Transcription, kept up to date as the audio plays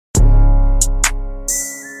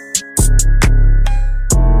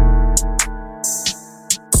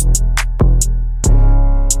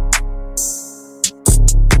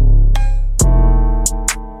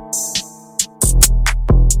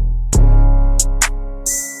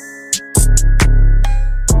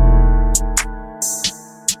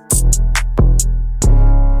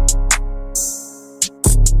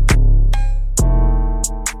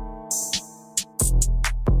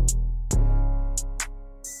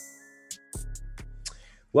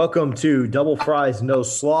Welcome to Double Fries No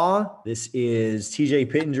Slaw. This is TJ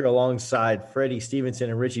Pittenger alongside Freddie Stevenson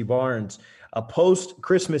and Richie Barnes, a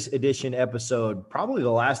post-Christmas edition episode, probably the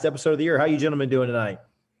last episode of the year. How you gentlemen doing tonight?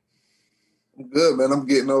 I'm good, man. I'm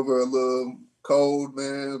getting over a little cold,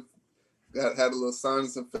 man. Had a little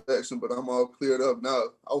sinus infection, but I'm all cleared up now.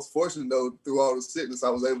 I was fortunate though, through all the sickness, I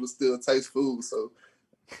was able to still taste food. So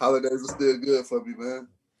holidays are still good for me, man.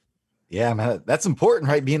 Yeah, man, that's important,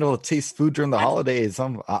 right? Being able to taste food during the holidays.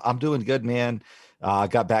 I'm doing good, man. I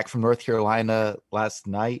got back from North Carolina last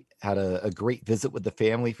night. Had a great visit with the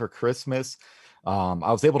family for Christmas. I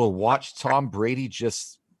was able to watch Tom Brady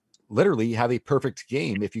just literally have a perfect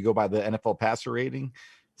game if you go by the NFL passer rating.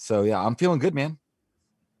 So yeah, I'm feeling good, man.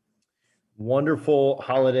 Wonderful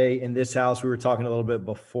holiday in this house. We were talking a little bit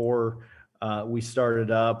before we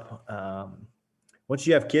started up. Once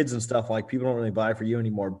you have kids and stuff, like people don't really buy for you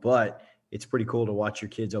anymore, but it's pretty cool to watch your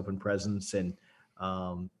kids open presents. And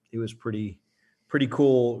it was pretty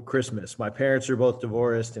cool Christmas. My parents are both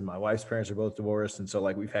divorced and my wife's parents are both divorced. And so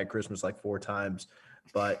like we've had Christmas like 4 times,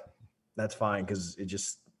 but that's fine. Cause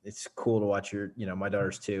it's cool to watch my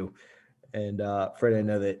daughter's 2. And Fred, I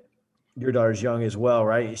know that your daughter's young as well,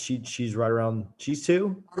 right? She's right around, she's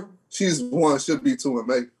 2? She's 1, should be 2 in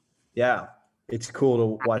May. Yeah. It's cool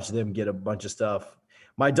to watch them get a bunch of stuff.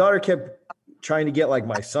 My daughter kept trying to get like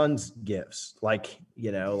my son's gifts, like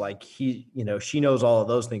he, she knows all of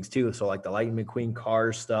those things too. So like the Lightning McQueen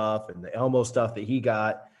car stuff and the Elmo stuff that he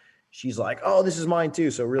got, she's like, oh, this is mine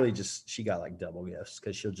too. So really just, she got like double gifts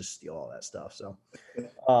because she'll just steal all that stuff. So,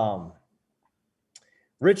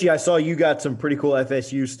 Richie, I saw you got some pretty cool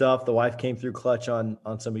FSU stuff. The wife came through clutch on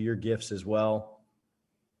some of your gifts as well.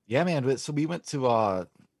 Yeah, man. So we went to a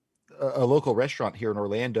local restaurant here in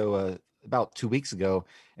Orlando about 2 weeks ago,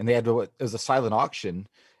 and they had it was a silent auction,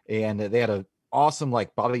 and they had a awesome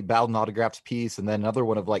like Bobby Bowden autographed piece, and then another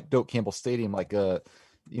one of like Doak Campbell Stadium, like the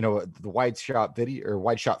wide shot video or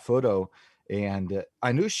wide shot photo. And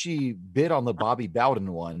I knew she bid on the Bobby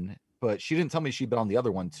Bowden one, but she didn't tell me she bid on the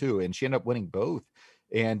other one too, and she ended up winning both.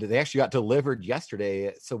 And they actually got delivered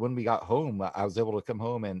yesterday. So when we got home, I was able to come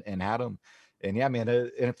home and had them. And yeah, man,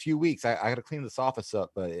 in a few weeks, I got to clean this office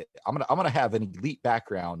up, but I'm gonna have an elite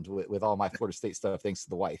background with all my Florida State stuff, thanks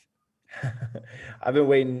to the wife. I've been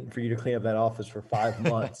waiting for you to clean up that office for 5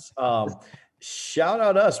 months. Shout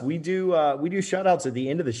out us. We do shout outs at the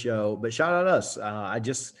end of the show, but shout out us.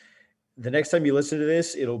 The next time you listen to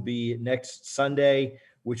this, it'll be next Sunday,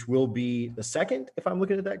 which will be the 2nd, if I'm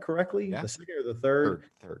looking at that correctly, yeah. The 2nd or the 3rd.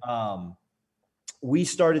 Third. We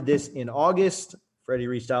started this in August. Freddie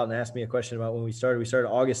reached out and asked me a question about when we started. We started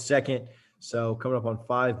August 2nd, so coming up on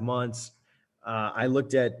 5 months. I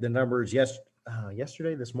looked at the numbers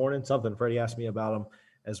yesterday, this morning, something. Freddie asked me about them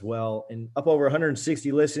as well. And up over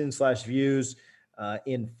 160 listens/views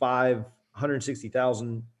in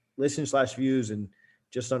 160,000 listens/views in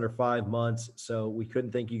just under 5 months. So we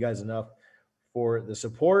couldn't thank you guys enough for the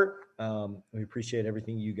support. We appreciate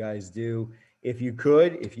everything you guys do. If you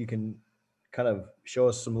can kind of show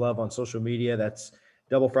us some love on social media, that's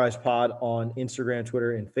Double Fries Pod on Instagram,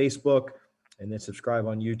 Twitter, and Facebook, and then subscribe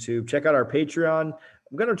on YouTube. Check out our Patreon.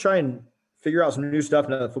 I'm going to try and figure out some new stuff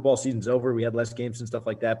now that football season's over. We had less games and stuff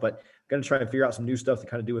like that, but I'm going to try and figure out some new stuff to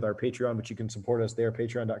kind of do with our Patreon, but you can support us there,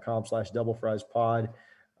 patreon.com/doublefriespod.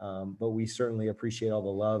 But we certainly appreciate all the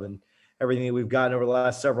love and everything that we've gotten over the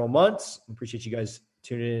last several months. Appreciate you guys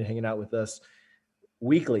tuning in and hanging out with us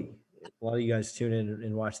weekly. A lot of you guys tune in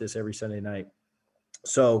and watch this every Sunday night.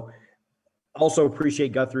 So also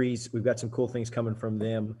appreciate Guthrie's. We've got some cool things coming from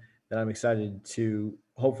them that I'm excited to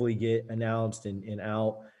hopefully get announced and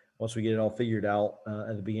out once we get it all figured out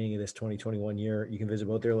at the beginning of this 2021 year. You can visit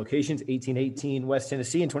both their locations, 1818 West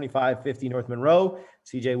Tennessee and 2550 North Monroe.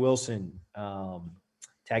 CJ Wilson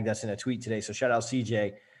tagged us in a tweet today. So shout out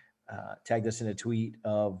CJ. Tagged us in a tweet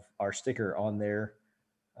of our sticker on their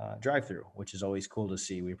drive-through, which is always cool to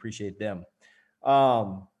see. We appreciate them.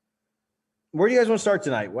 Where do you guys want to start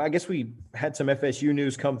tonight? Well, I guess we had some FSU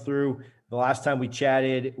news come through. The last time we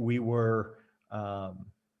chatted, we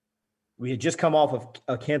had just come off of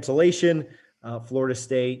a cancellation. Florida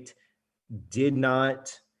State did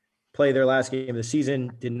not play their last game of the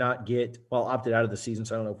season, opted out of the season.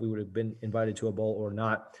 So I don't know if we would have been invited to a bowl or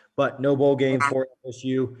not, but no bowl game for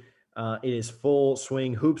FSU. It is full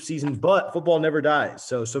swing hoop season, but football never dies.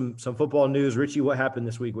 So some football news. Richie, what happened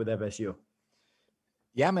this week with FSU?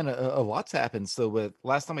 Yeah, man, a lot's happened. So with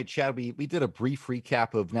last time we chatted, we did a brief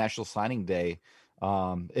recap of National Signing Day.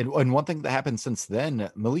 And one thing that happened since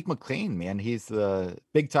then, Malik McClain, man, he's the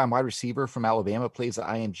big time wide receiver from Alabama, plays at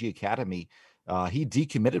IMG Academy. He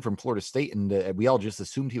decommitted from Florida State, and we all just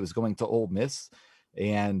assumed he was going to Ole Miss.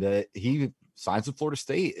 and he signs with Florida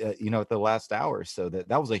State, at the last hour. So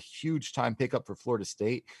that was a huge time pickup for Florida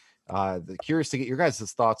State. Curious to get your guys'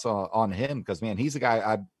 thoughts on him, because man, he's a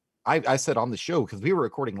guy I said on the show, because we were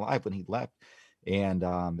recording live when he left, and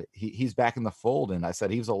he's back in the fold, and I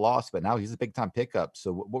said he was a loss, but now he's a big time pickup.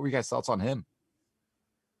 So what were you guys' thoughts on him?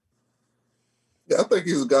 Yeah, I think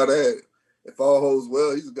he's a guy that, if all holds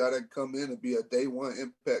well, he's a guy that can come in and be a day one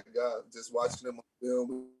impact guy. Just watching him on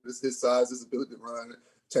film, his size, his ability to run,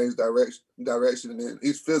 change direction, and then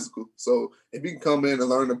he's physical. So if he can come in and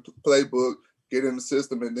learn the playbook, get in the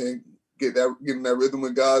system, and then get in that rhythm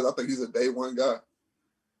with guys, I think he's a day one guy.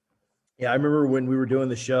 Yeah, I remember when we were doing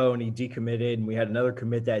the show and he decommitted, and we had another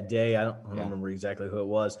commit that day. I don't remember exactly who it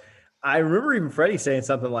was. I remember even Freddie saying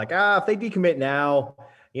something like, if they decommit now,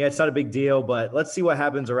 it's not a big deal, but let's see what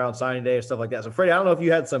happens around signing day or stuff like that. So, Freddie, I don't know if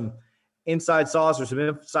you had some inside sauce or some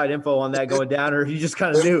inside info on that going down, or if you just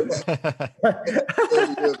kind of knew.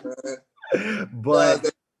 But they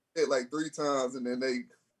hit like 3 times, and then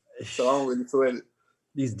so I don't really sweat it.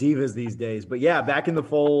 These divas these days. But yeah, back in the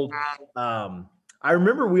fold. I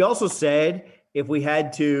remember we also said if we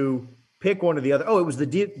had to pick one or the other. Oh, it was the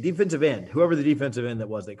defensive end, whoever the defensive end that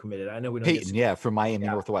was that committed. I know we don't. Peyton, from Miami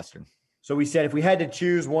Northwestern. So we said if we had to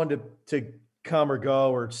choose one to come or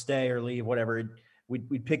go or stay or leave, whatever,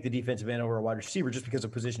 we'd pick the defensive end over a wide receiver just because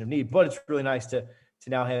of position of need. But it's really nice to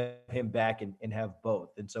now have him back and have both.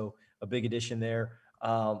 And so a big addition there.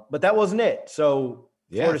 But that wasn't it. So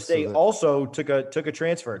Florida State also took a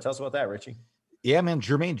transfer. Tell us about that, Richie. Yeah, man,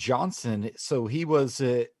 Jermaine Johnson. So he was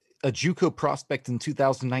a JUCO prospect in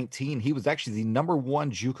 2019. He was actually the number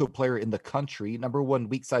 1 JUCO player in the country, number 1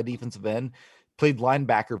 weak side defensive end, played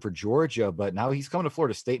linebacker for Georgia, but now he's coming to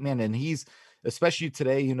Florida State, man. And he's, especially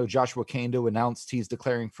today, Joshua Kando announced he's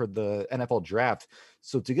declaring for the NFL draft.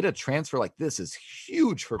 So to get a transfer like this is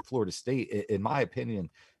huge for Florida State, in my opinion,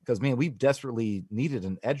 because, man, we've desperately needed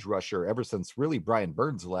an edge rusher ever since really Brian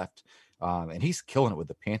Burns left. And he's killing it with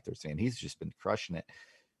the Panthers, man. He's just been crushing it.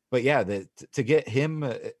 But yeah, to get him,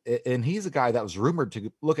 and he's a guy that was rumored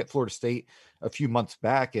to look at Florida State a few months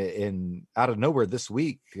back, and out of nowhere this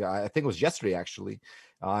week, I think it was yesterday actually,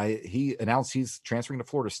 he announced he's transferring to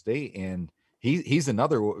Florida State, and he's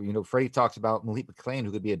another. Freddie talked about Malik McClain,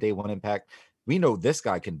 who could be a day one impact. We know this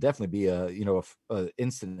guy can definitely be a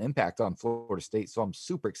instant impact on Florida State, so I'm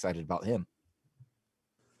super excited about him.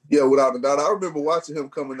 Yeah, without a doubt. I remember watching him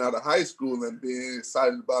coming out of high school and being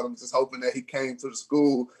excited about him, just hoping that he came to the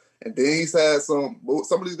school. And then he's had some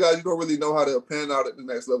of these guys, you don't really know how they'll pan out at the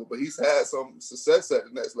next level, but he's had some success at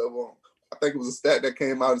the next level. I think it was a stat that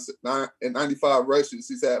came out in 95 rushes.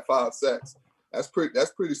 He's had 5 sacks. That's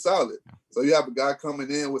pretty solid. So you have a guy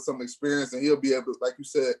coming in with some experience, and he'll be able to, like you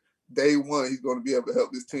said, day one, he's going to be able to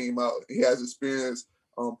help this team out. He has experience,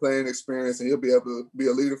 playing experience, and he'll be able to be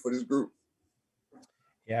a leader for this group.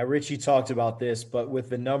 Yeah, Richie talked about this, but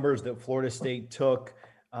with the numbers that Florida State took,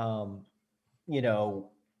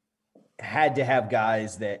 had to have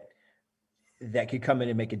guys that could come in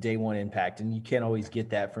and make a day one impact. And you can't always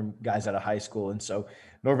get that from guys out of high school. And so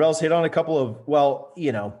Norvell's hit on a couple of,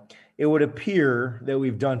 it would appear that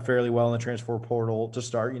we've done fairly well in the transfer portal to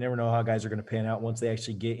start. You never know how guys are going to pan out once they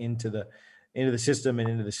actually get into the system and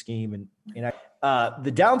into the scheme. And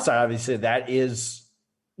the downside, obviously, that is,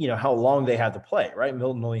 how long they have to play, right?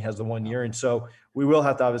 Milton only has the 1 year. And so we will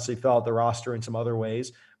have to obviously fill out the roster in some other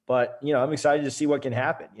ways, but, I'm excited to see what can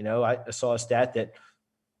happen. I saw a stat that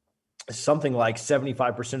something like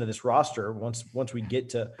 75% of this roster, once we get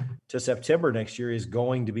to September next year, is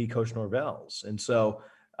going to be Coach Norvell's. And so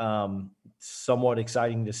somewhat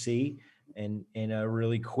exciting to see, and a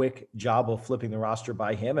really quick job of flipping the roster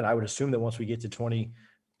by him. And I would assume that once we get to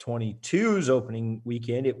 2022's opening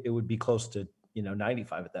weekend, it would be close to,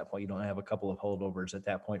 95 at that point. You don't have a couple of holdovers at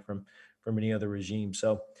that point from any other regime.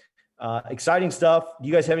 So exciting stuff. Do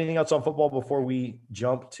you guys have anything else on football before we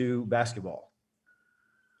jump to basketball?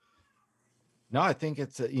 No, I think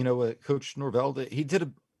it's, Coach Norvell, he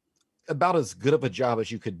did about as good of a job as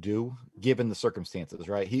you could do given the circumstances,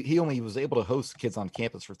 right? He only was able to host kids on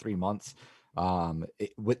campus for 3 months.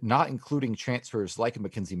 With not including transfers like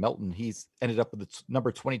Mackenzie Melton, he's ended up with the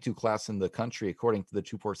number 22 class in the country, according to the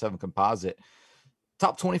 247 composite.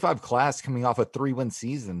 Top 25 class coming off a 3-win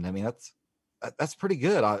season. I mean, that's pretty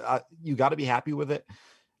good. You got to be happy with it.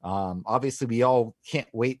 Obviously, we all can't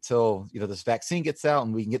wait till this vaccine gets out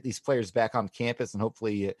and we can get these players back on campus, and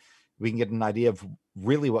hopefully we can get an idea of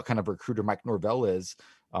really what kind of recruiter Mike Norvell is.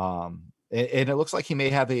 And it looks like he may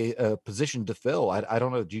have a position to fill. I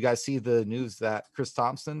don't know. Do you guys see the news that Chris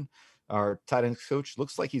Thompson, our tight end coach,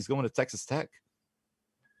 looks like he's going to Texas Tech?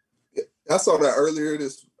 I saw that earlier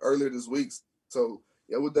this week. So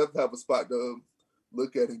yeah, we'll definitely have a spot to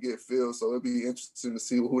look at and get filled. So it'll be interesting to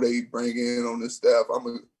see who they bring in on this staff.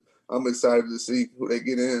 I'm excited to see who they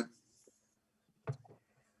get in.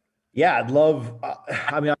 Yeah, I'd love.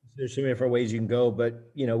 I mean, obviously there's so many different ways you can go, but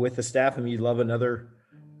with the staff, I mean, you'd love another,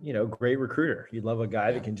 great recruiter. You'd love a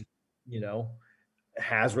guy that can,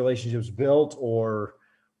 has relationships built, or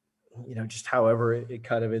just however it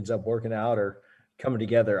kind of ends up working out or coming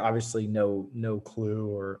together. Obviously, no clue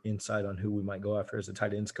or insight on who we might go after as a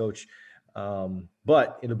tight ends coach,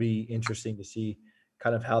 but it'll be interesting to see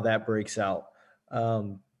kind of how that breaks out.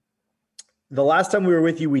 The last time we were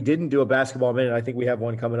with you, we didn't do a basketball minute. I think we have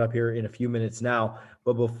one coming up here in a few minutes now.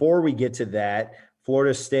 But before we get to that,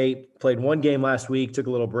 Florida State played one game last week, took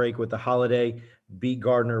a little break with the holiday, beat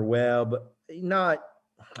Gardner-Webb. I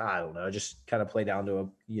don't know, just kind of play down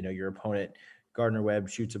to your opponent. Gardner-Webb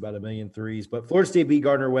shoots about 1 million threes. But Florida State beat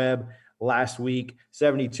Gardner-Webb last week,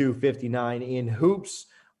 72-59 in hoops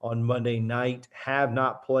on Monday night. Have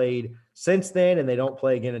not played since then, and they don't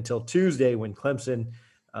play again until Tuesday when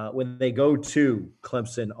they go to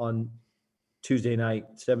Clemson on Tuesday night,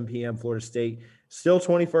 7 p.m., Florida State. Still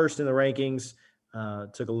 21st in the rankings.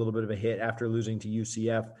 Took a little bit of a hit after losing to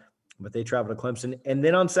UCF, but they travel to Clemson. And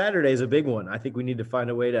then on Saturday is a big one. I think we need to find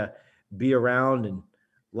a way to be around and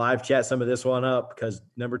live chat some of this one up, because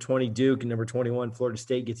number 20 Duke and number 21 Florida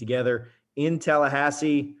State get together in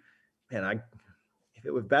Tallahassee. Man,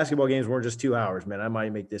 if basketball games weren't just 2 hours, man, I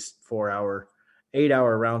might make this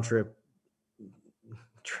 8-hour round trip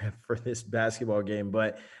for this basketball game.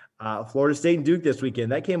 But Florida State and Duke this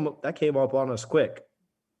weekend, that came up on us quick.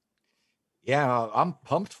 Yeah, I'm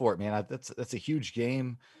pumped for it, man. That's a huge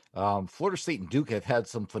game. Florida State and Duke have had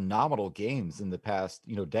some phenomenal games in the past,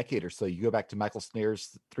 decade or so. You go back to Michael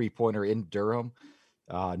Snare's 3-pointer in Durham.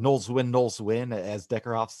 Knowles win, as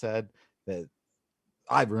Deckerhoff said. That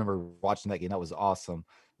I remember watching that game. That was awesome.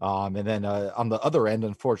 And then on the other end,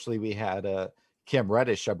 unfortunately, we had Cam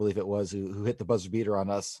Reddish, I believe it was, who hit the buzzer beater on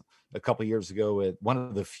us a couple years ago with one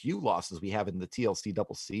of the few losses we have in the TLC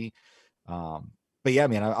Double C. But yeah,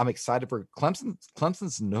 man, I'm excited for Clemson.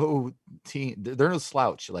 Clemson's no team. They're no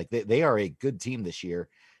slouch. Like they are a good team this year.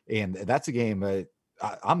 And that's a game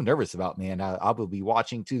I'm nervous about, man. I will be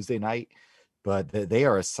watching Tuesday night, but they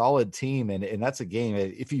are a solid team. And that's a game.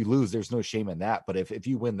 If you lose, there's no shame in that. But if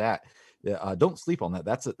you win that, don't sleep on that.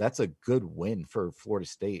 That's a good win for Florida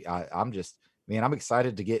State. I'm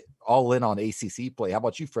excited to get all in on ACC play. How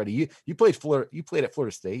about you, Freddie? You played at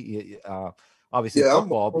Florida State. Obviously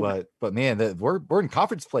football, but man, we're in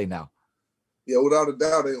conference play now. Yeah, without a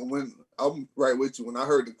doubt. When I'm right with you, when I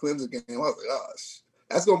heard the Clemson game, I was like, gosh,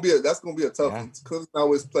 that's gonna be a tough one. Clemson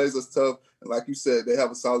always plays us tough, and like you said, they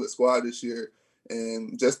have a solid squad this year.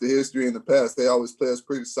 And just the history in the past, they always play us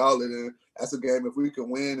pretty solid. And that's a game, if we can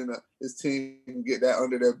win and this team can get that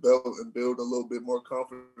under their belt and build a little bit more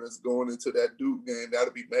confidence going into that Duke game,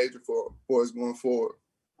 that'll be major for us going forward.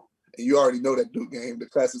 And you already know that Duke game, the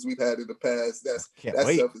classes we've had in the past, that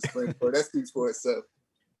self-explanatory. That speaks for itself.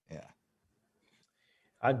 Yeah.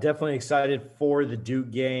 I'm definitely excited for the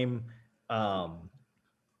Duke game.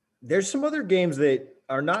 There's some other games that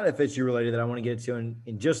are not FSU related that I want to get to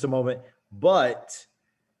in just a moment, but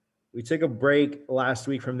we took a break last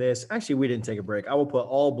week from this. Actually, we didn't take a break. I will put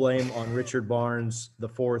all blame on Richard Barnes, the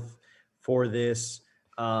fourth, for this.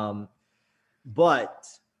 But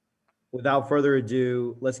without further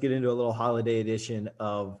ado, let's get into a little holiday edition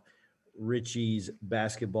of Richie's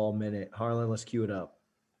Basketball Minute. Harlan, let's cue it up.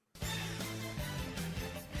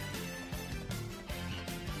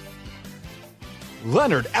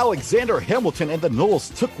 Leonard Alexander Hamilton and the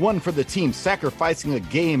Noles took one for the team, sacrificing a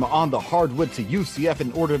game on the hardwood to UCF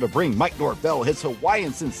in order to bring Mike Norvell his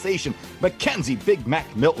Hawaiian sensation, Mackenzie Big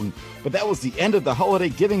Mac Milton. But that was the end of the holiday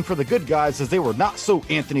giving for the good guys, as they were not so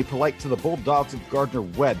Anthony polite to the Bulldogs of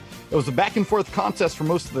Gardner-Webb. It was a back-and-forth contest for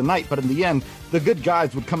most of the night, but in the end, the good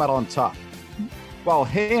guys would come out on top. While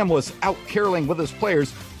Ham was out caroling with his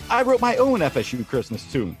players, I wrote my own FSU Christmas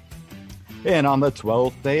tune. And on the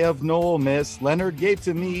 12th day of Nole Miss, Leonard gave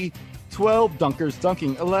to me 12 dunkers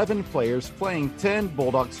dunking, 11 players playing, 10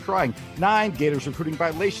 Bulldogs crying, 9 Gators recruiting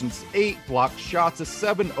violations, 8 blocked shots, a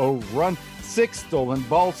 7-0 run, 6 stolen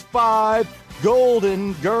balls, 5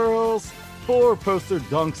 Golden Girls, 4 poster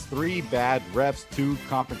dunks, 3 bad reps, 2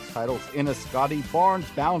 conference titles in a Scotty Barnes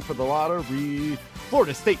bound for the lottery.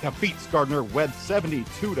 Florida State defeats Gardner-Webb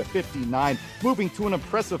 72-59, moving to an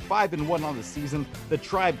impressive 5-1 on the season. The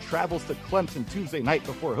Tribe travels to Clemson Tuesday night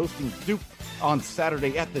before hosting Duke on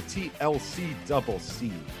Saturday at the TLC Double C.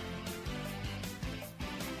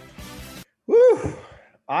 Woo!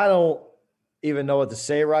 I don't even know what to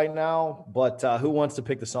say right now, but who wants to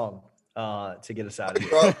pick the song? to get us out of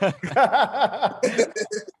here.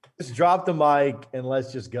 Just drop the mic and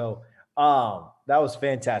let's just go. That was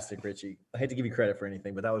fantastic, Richie. I hate to give you credit for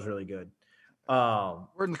anything, but that was really good.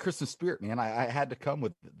 We're in the Christmas spirit, man. I had to come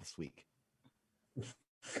with it this week.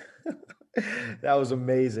 That was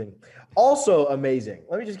amazing. Also amazing.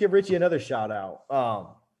 Let me just give Richie another shout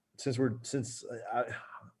out. Since I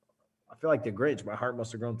feel like the Grinch, my heart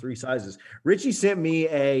must have grown 3 sizes. Richie sent me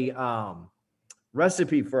a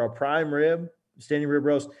recipe for a prime rib, standing rib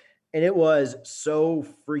roast, and it was so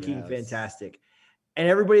freaking fantastic. And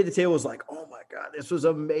everybody at the table was like, "Oh my God, this was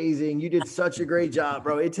amazing. You did such a great job,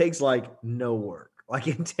 bro." It takes like no work. Like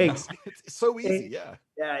it takes it's so easy. Yeah.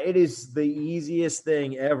 Yeah, it is the easiest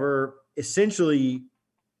thing ever. Essentially,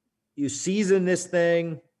 you season this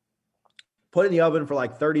thing, put it in the oven for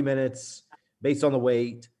like 30 minutes based on the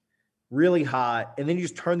weight, really hot, and then you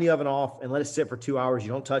just turn the oven off and let it sit for 2 hours.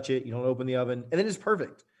 You don't touch it, you don't open the oven, and then it's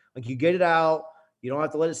perfect. Like you get it out, you don't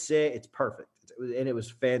have to let it sit. It's perfect. And it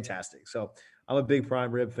was fantastic. So I'm a big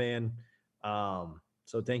prime rib fan.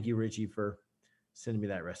 So thank you, Richie, for sending me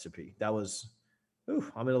that recipe. That was,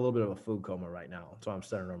 I'm in a little bit of a food coma right now. So I'm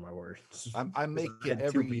stuttering on my words. I make it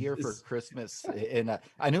every year for Christmas. And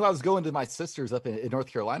I knew I was going to my sister's up in North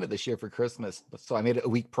Carolina this year for Christmas. So I made it a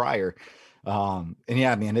week prior. And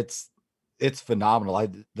yeah, man, it's phenomenal.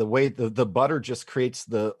 The way the butter just creates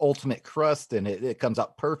the ultimate crust, and it comes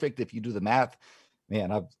out perfect. If you do the math,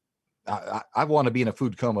 man, I want to be in a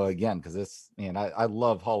food coma again. Cause I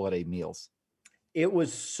love holiday meals. It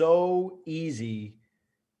was so easy.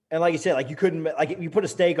 And like you said, like you couldn't, like if you put a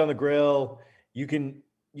steak on the grill, you can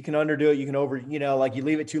underdo it. You can like you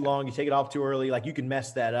leave it too long, you take it off too early, like you can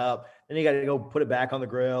mess that up. Then you got to go put it back on the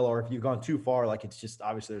grill. Or if you've gone too far, like it's just,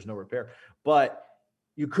 obviously there's no repair, but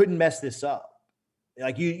you couldn't mess this up.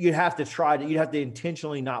 Like you'd have to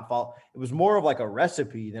intentionally not follow. It was more of like a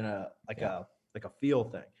recipe than a feel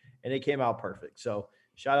thing. And it came out perfect. So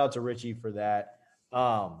shout out to Richie for that.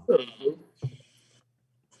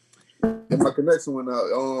 And my connection went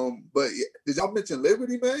out. But did y'all mention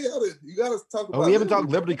Liberty, man? You gotta talk about. Oh, we haven't talked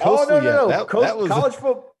Liberty Coastal yet. No. That was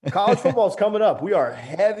college football's coming up. We are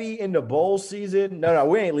heavy into bowl season. No,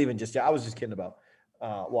 we ain't leaving just yet. I was just kidding about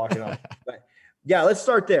walking off. But yeah, let's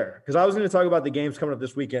start there because I was going to talk about the games coming up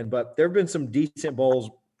this weekend. But there have been some decent bowls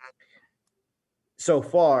so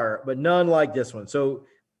far, but none like this one. So,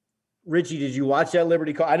 Richie, did you watch that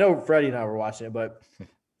Liberty? I know Freddie and I were watching it, but.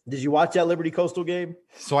 Did you watch that Liberty Coastal game?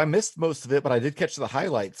 So I missed most of it, but I did catch the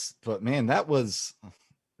highlights. But man, that was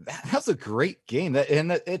a great game.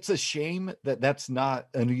 It's a shame that that's not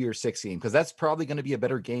a New Year's Six game because that's probably going to be a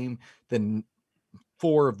better game than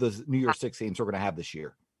 4 of the New Year's Six games we're going to have this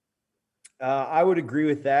year. I would agree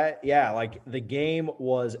with that. Yeah, like the game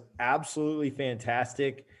was absolutely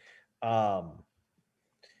fantastic. If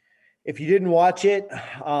you didn't watch it,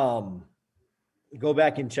 go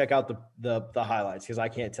back and check out the highlights because I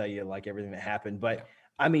can't tell you like everything that happened. But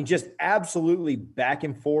I mean, just absolutely back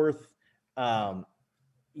and forth.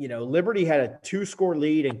 Liberty had a 2-score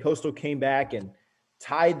lead and Coastal came back and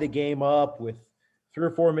tied the game up with 3 or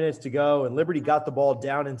 4 minutes to go. And Liberty got the ball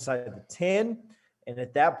down inside the 10. And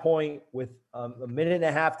at that point, with a minute and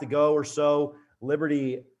a half to go or so,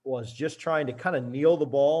 Liberty was just trying to kind of kneel the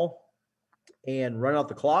ball and run out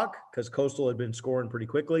the clock because Coastal had been scoring pretty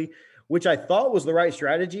quickly, which I thought was the right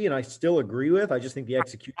strategy, and I still agree with. I just think the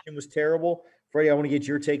execution was terrible. Freddie, I want to get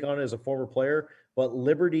your take on it as a former player. But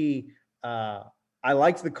Liberty, I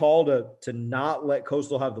liked the call to not let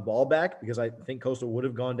Coastal have the ball back because I think Coastal would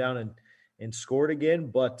have gone down and scored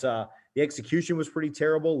again. But the execution was pretty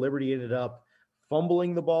terrible. Liberty ended up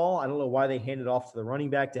fumbling the ball. I don't know why they handed off to the running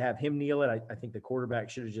back to have him kneel it. I think the quarterback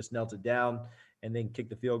should have just knelt it down and then kicked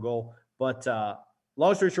the field goal. But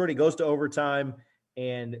long story short, it goes to overtime.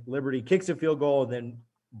 And Liberty kicks a field goal and then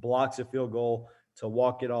blocks a field goal to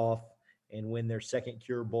walk it off and win their second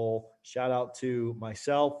Cure Bowl. Shout out to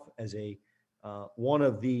myself as one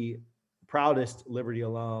of the proudest Liberty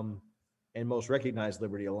alum and most recognized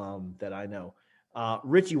Liberty alum that I know.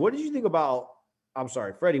 Richie, what did you think about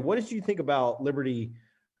Freddie, what did you think about Liberty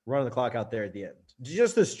running the clock out there at the end?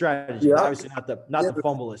 Just the strategy, obviously not the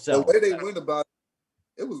fumble itself. The way they went about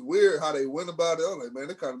it was weird how they went about it. I was like, man,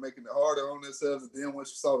 they're kind of making it harder on themselves. And then once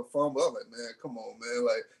you saw the fumble, I was like, man, come on, man.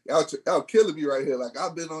 Like, y'all killing me right here. Like,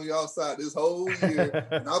 I've been on y'all side this whole year.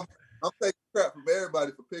 And I'm taking crap from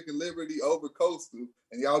everybody for picking Liberty over Coastal.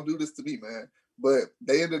 And y'all do this to me, man. But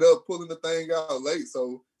they ended up pulling the thing out late.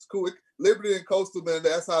 So it's cool. Liberty and Coastal, man,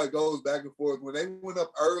 that's how it goes back and forth. When they went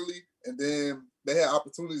up early and then they had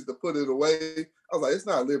opportunities to put it away, I was like, it's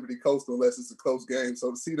not Liberty Coastal unless it's a close game.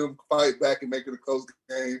 So to see them fight back and make it a close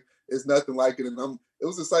game, it's nothing like it. And it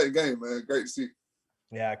was an exciting game, man. Great to see.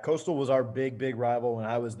 Yeah, Coastal was our big rival when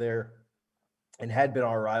I was there, and had been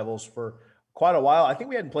our rivals for quite a while. I think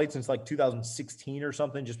we hadn't played since like 2016 or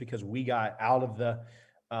something, just because we got out of the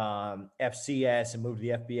FCS and moved to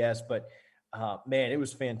the FBS. But man, it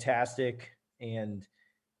was fantastic. And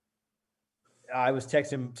I was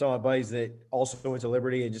texting some of my buddies that also went to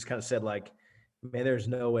Liberty and just kind of said, like, man, there's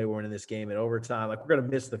no way we're winning this game in overtime. Like, we're going to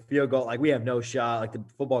miss the field goal. Like, we have no shot. Like, the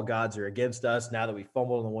football gods are against us now that we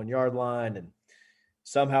fumbled on the 1 yard line. And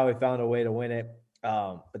somehow we found a way to win it.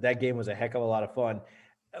 But that game was a heck of a lot of fun.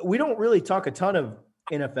 We don't really talk a ton of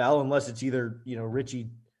NFL unless it's either,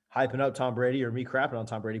 Richie hyping up Tom Brady or me crapping on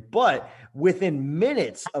Tom Brady. But within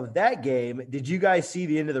minutes of that game, did you guys see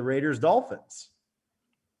the end of the Raiders-Dolphins?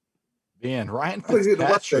 Man, Ryan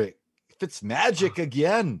Fitzpatrick, Fitzmagic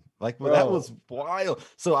again. Like, well, that was wild.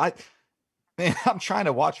 So I'm trying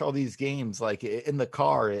to watch all these games like in the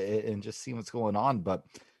car and just see what's going on. But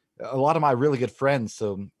a lot of my really good friends.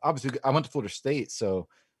 So obviously I went to Florida State. So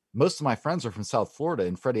most of my friends are from South Florida,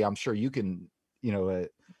 and Freddie, I'm sure you can,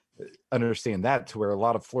 understand that, to where a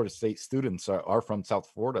lot of Florida State students are from South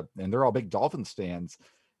Florida, and they're all big Dolphins fans.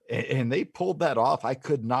 And they pulled that off. I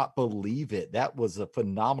could not believe it. That was a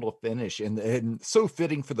phenomenal finish and so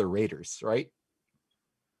fitting for the Raiders, right?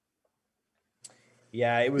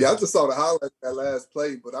 Yeah, it was. Yeah, I just saw the highlight of that last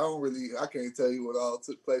play, but I can't tell you what all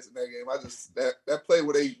took place in that game. I just, that play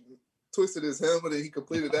where they twisted his helmet and he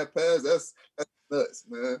completed that pass, that's nuts,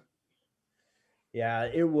 man. Yeah,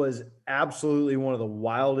 it was absolutely one of the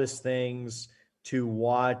wildest things to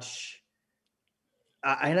watch.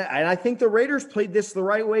 And I think the Raiders played this the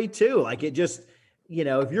right way too. Like, it just,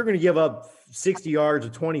 if you're going to give up 60 yards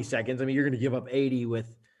with 20 seconds, I mean, you're going to give up 80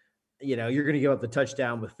 with, you're going to give up the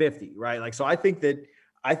touchdown with 50, right? Like, so I think that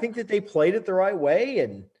they played it the right way,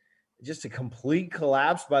 and just a complete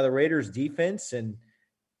collapse by the Raiders defense. And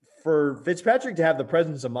for Fitzpatrick to have the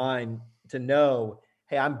presence of mind to know,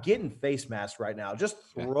 hey, I'm getting face masked right now, just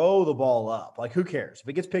throw the ball up. Like, who cares? If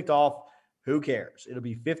it gets picked off, who cares? It'll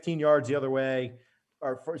be 15 yards the other way,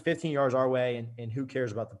 or 15 yards our way, and who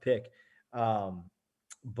cares about the pick?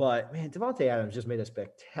 But, man, Davante Adams just made a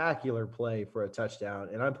spectacular play for a touchdown,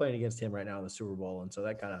 and I'm playing against him right now in the Super Bowl, and so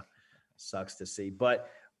that kind of sucks to see. But,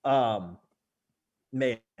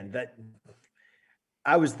 man,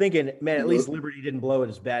 I was thinking, man, at least Liberty didn't blow it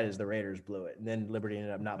as bad as the Raiders blew it, and then Liberty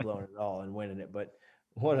ended up not blowing it at all and winning it. But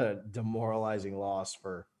what a demoralizing loss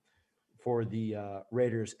for the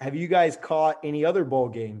Raiders. Have you guys caught any other bowl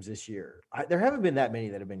games this year? There haven't been that many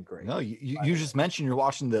that have been great. No, you just mentioned you're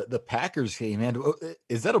watching the Packers game, man.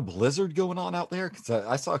 Is that a blizzard going on out there? Because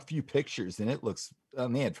I saw a few pictures and it looks,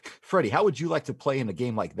 man. Freddie, how would you like to play in a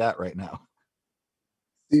game like that right now?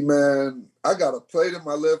 See, man, I got a plate in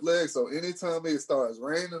my left leg, so anytime it starts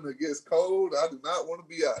raining or gets cold, I do not want to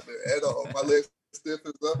be out there at all. My leg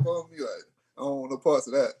stiffens up on me. Like, I don't want no parts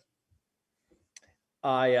of that.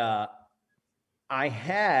 I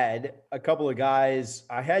had a couple of guys.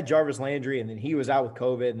 I had Jarvis Landry, and then he was out with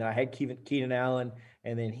COVID. And then I had Keenan Allen,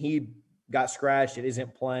 and then he got scratched and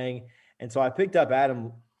isn't playing. And so I picked up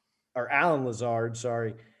Allen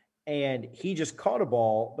Lazard, and he just caught a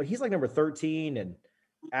ball, but he's like number 13, and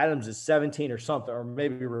Adams is 17 or something, or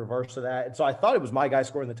maybe reverse of that. And so I thought it was my guy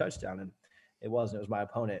scoring the touchdown, and it wasn't. It was my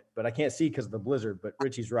opponent. But I can't see because of the blizzard. But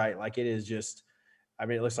Richie's right. Like, it is just, I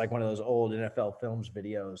mean, it looks like one of those old NFL Films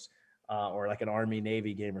videos. Or like an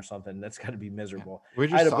Army-Navy game or something. That's got to be miserable. We're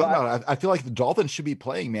just talking about it. I feel like the Dolphins should be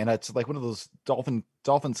playing, man. It's like one of those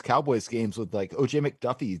Dolphins Cowboys games with like OJ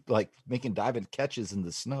McDuffie like making diving catches in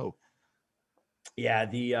the snow. Yeah,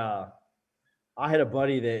 I had a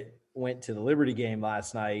buddy that went to the Liberty game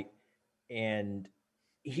last night, and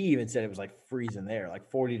he even said it was like freezing there,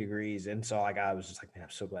 like 40 degrees. And so like I was just like, man,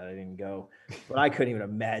 I'm so glad I didn't go. But I couldn't even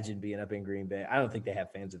imagine being up in Green Bay. I don't think they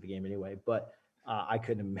have fans at the game anyway, but I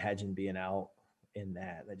couldn't imagine being out in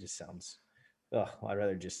that. That just sounds, I'd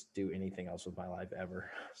rather just do anything else with my life ever.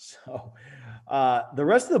 So the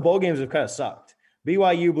rest of the bowl games have kind of sucked.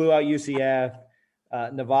 BYU blew out UCF.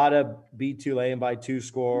 Nevada beat Tulane by 2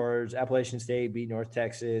 scores. Appalachian State beat North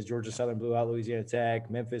Texas. Georgia Southern blew out Louisiana Tech.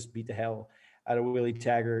 Memphis beat the hell out of Willie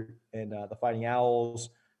Taggart and the Fighting Owls.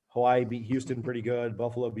 Hawaii beat Houston pretty good.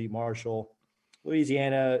 Buffalo beat Marshall.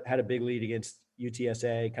 Louisiana had a big lead against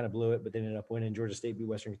UTSA, kind of blew it, but they ended up winning. Georgia State beat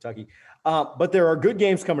Western Kentucky. But there are good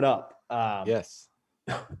games coming up. Yes.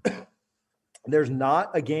 There's not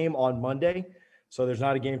a game on Monday, so there's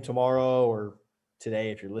not a game tomorrow or today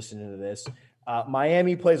if you're listening to this.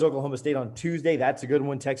 Miami plays Oklahoma State on Tuesday. That's a good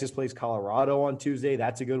one. Texas plays Colorado on Tuesday.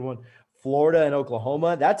 That's a good one. Florida and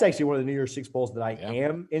Oklahoma. That's actually one of the New Year's Six bowls that I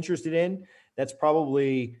am interested in. That's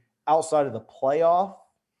probably outside of the playoff,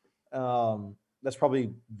 that's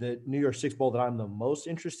probably the New Year's Six Bowl that I'm the most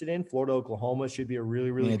interested in. Florida, Oklahoma should be a really,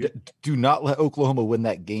 really good. Do not let Oklahoma win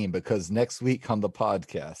that game, because next week on the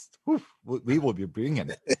podcast, we will be bringing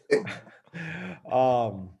it.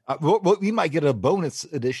 We might get a bonus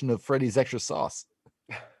edition of Freddie's Extra Sauce.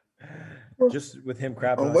 Just with him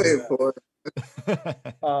crapping. I'm waiting for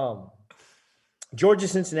it. Georgia,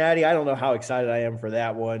 Cincinnati. I don't know how excited I am for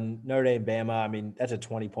that one. Notre Dame, Bama. I mean, that's a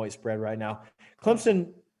 20-point spread right now.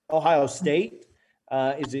 Clemson, Ohio State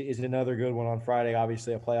is another good one on Friday.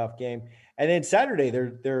 Obviously, a playoff game. And then Saturday,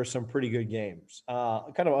 there are some pretty good games,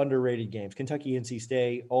 kind of underrated games. Kentucky, NC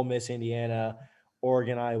State, Ole Miss, Indiana,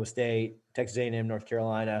 Oregon, Iowa State, Texas A&M, North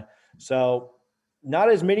Carolina. So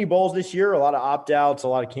not as many bowls this year. A lot of opt-outs, a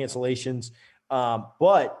lot of cancellations.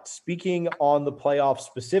 But speaking on the playoffs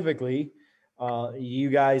specifically, you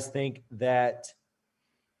guys think that,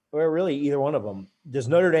 well, really either one of them, does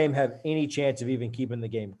Notre Dame have any chance of even keeping the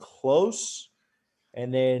game close?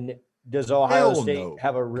 And then does Ohio State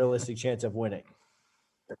have a realistic chance of winning?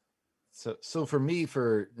 So for me,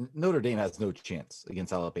 for Notre Dame has no chance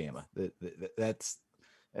against Alabama. That's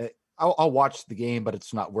I'll watch the game, but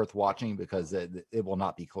it's not worth watching because it will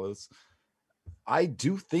not be close. I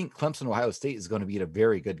do think Clemson, Ohio State is going to be a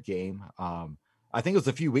very good game. I think it was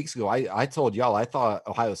a few weeks ago. I told y'all I thought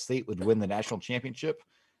Ohio State would win the national championship.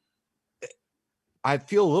 I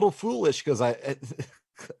feel a little foolish because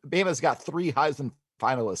Bama's got 3 Heisman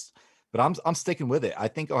finalists, but I'm sticking with it. I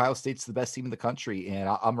think Ohio State's the best team in the country, and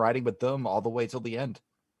I'm riding with them all the way till the end.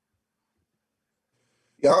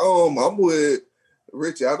 Yeah, I'm with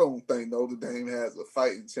Richie. I don't think Notre Dame has a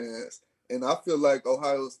fighting chance. And I feel like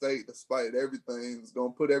Ohio State, despite everything, is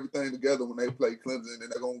going to put everything together when they play Clemson, and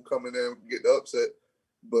they're going to come in there and get the upset.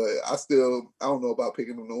 But I don't know about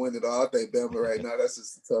picking them to win it all. I think Bama right now, that's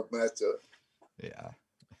just a tough matchup. Yeah.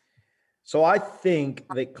 So I think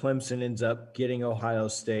that Clemson ends up getting Ohio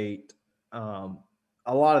State. A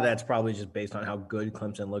lot of that's probably just based on how good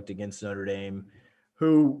Clemson looked against Notre Dame,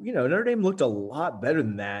 who, Notre Dame looked a lot better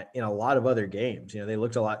than that in a lot of other games. They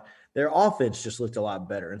looked a lot – their offense just looked a lot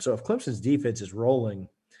better. And so if Clemson's defense is rolling,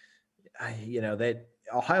 that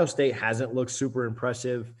Ohio State hasn't looked super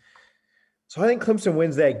impressive. So I think Clemson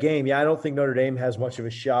wins that game. Yeah, I don't think Notre Dame has much of a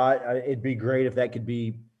shot. It'd be great if that could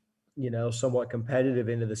be, somewhat competitive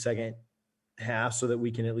into the second half so that we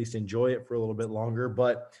can at least enjoy it for a little bit longer.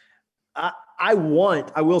 But I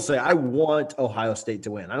want Ohio State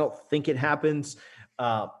to win. I don't think it happens.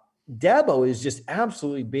 Dabo is just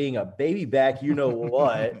absolutely being a baby back,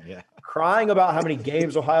 what, yeah. Crying about how many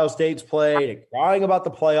games Ohio State's played and crying about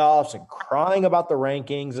the playoffs and crying about the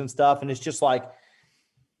rankings and stuff. And it's just like,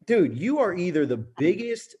 dude, you are either the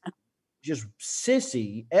biggest just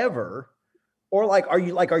sissy ever, or are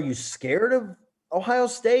you scared of Ohio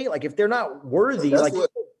State? Like, if they're not worthy, that's what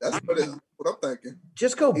I'm thinking.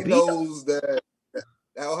 Just go he beat knows them. That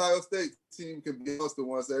the Ohio State team can be monster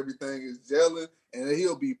once everything is gelling, and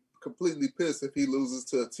he'll be completely pissed if he loses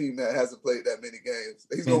to a team that hasn't played that many games.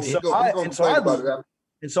 He's going to complain about it.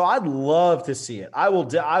 And so I'd love to see it. I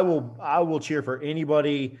will cheer for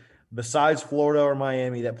anybody besides Florida or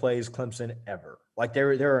Miami that plays Clemson ever. Like,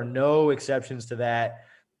 there are no exceptions to that.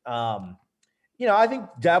 I think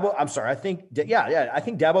Dabo. I think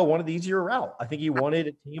Dabo wanted the easier route. I think he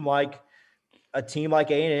wanted a team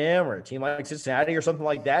like A&M or a team like Cincinnati or something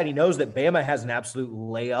like that. He knows that Bama has an absolute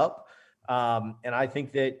layup, and I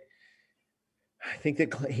think that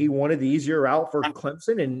he wanted the easier route for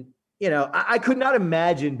Clemson. And I could not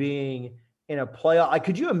imagine being in a playoff.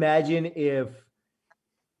 Could you imagine if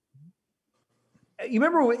you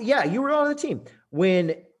remember? Yeah, you were on the team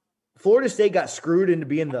when Florida State got screwed into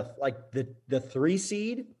being the 3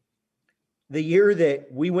 seed the year that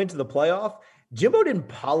we went to the playoff. Jimbo didn't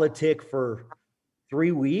politic for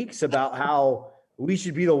 3 weeks about how we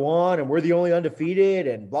should be the one and we're the only undefeated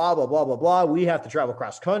and blah, blah, blah, blah, blah. We have to travel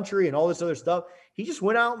cross country and all this other stuff. He just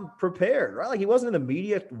went out and prepared, right? Like, he wasn't in the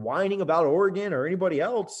media whining about Oregon or anybody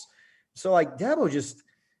else. So, Dabo just,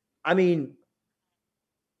 other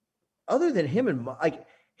than him and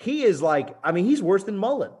he is he's worse than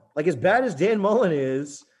Mullen. As bad as Dan Mullen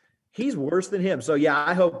is, he's worse than him. So yeah,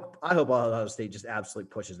 I hope Ohio State just absolutely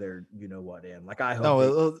pushes their what in. I hope.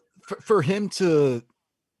 No, for him to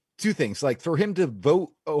 2 things. For him to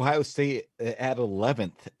vote Ohio State at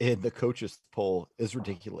 11th in the coaches poll is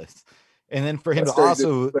ridiculous. And then for him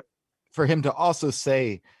to also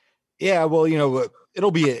say, yeah, well,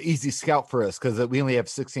 it'll be an easy scout for us because we only have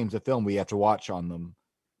 6 games of film we have to watch on them.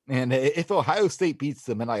 And if Ohio State beats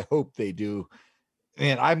them, and I hope they do,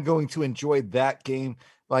 and I'm going to enjoy that game.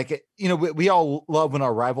 We all love when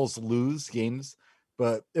our rivals lose games,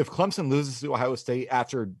 But if Clemson loses to Ohio State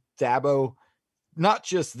after Dabo, not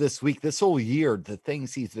just this week, this whole year, the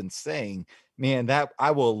things he's been saying, man, that I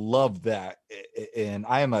will love that. And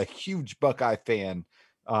I am a huge Buckeye fan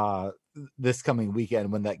this coming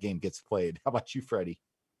weekend when that game gets played. How about you, Freddie?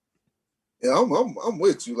 Yeah, I'm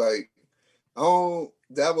with you. Like,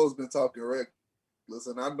 Dabo's been talking reckless,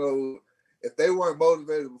 and I know if they weren't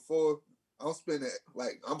motivated before,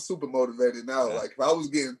 I'm super motivated now. Yeah. Like, if I was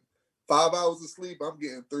getting 5 hours of sleep, I'm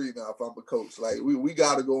getting 3 now if I'm a coach. Like, we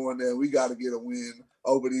got to go in there. We got to get a win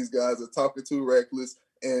over these guys that are talking too reckless.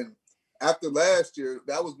 And after last year,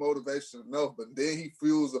 that was motivation enough. But then he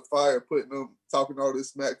fuels the fire, talking all this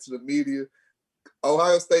smack to the media.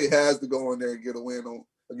 Ohio State has to go in there and get a win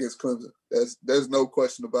against Clemson. There's no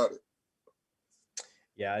question about it.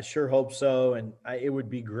 Yeah, I sure hope so. And it would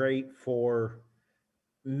be great for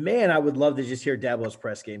 – man, I would love to just hear Dabo's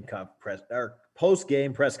post-game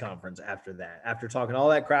press conference after that, after talking all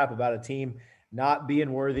that crap about a team not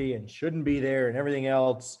being worthy and shouldn't be there and everything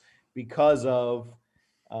else because of,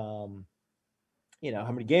 how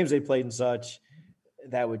many games they played and such.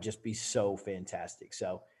 That would just be so fantastic.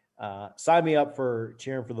 So sign me up for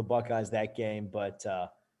cheering for the Buckeyes that game, but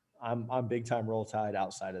I'm big-time Roll Tide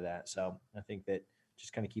outside of that. So I think that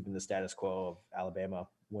just kind of keeping the status quo of Alabama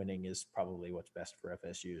winning is probably what's best for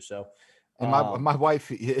FSU. So, and my wife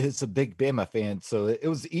is a big Bama fan, so it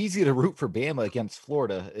was easy to root for Bama against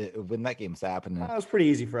Florida when that game was happening. That was pretty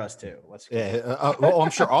easy for us too. Well, I'm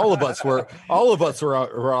sure all of us were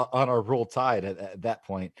on our Roll Tide at that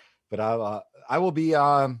point. But I will be,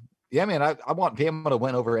 man. I want Bama to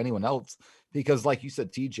win over anyone else because, like you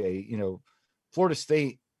said, TJ, Florida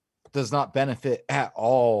State does not benefit at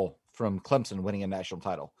all from Clemson winning a national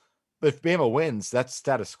title. But if Bama wins, that's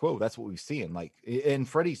status quo. That's what we've seen. And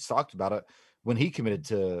Freddie's talked about it when he committed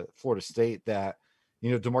to Florida State that,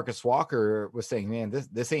 DeMarcus Walker was saying, man,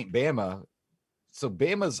 this ain't Bama. So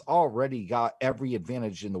Bama's already got every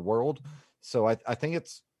advantage in the world. So I think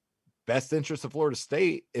it's best interest of Florida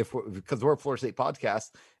State because we're a Florida State podcast.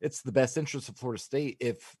 It's the best interest of Florida State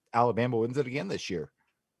if Alabama wins it again this year.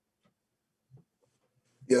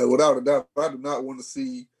 Yeah, without a doubt. I do not want to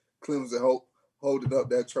see Clemson holding up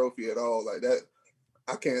that trophy at all like that.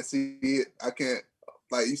 I can't see it. I can't,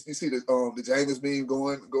 you see the Jameis meme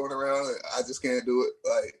going around. I just can't do it.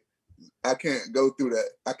 Like, I can't go through that.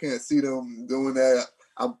 I can't see them doing that.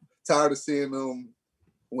 I'm tired of seeing them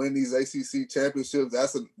win these ACC championships.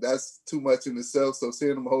 That's too much in itself. So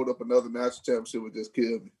seeing them hold up another national championship would just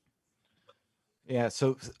kill me. Yeah.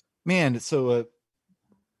 So, man. So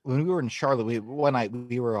when we were in Charlotte, one night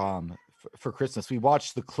we were for Christmas, we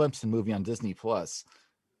watched the Clemson movie on Disney Plus.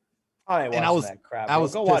 I was that crap. I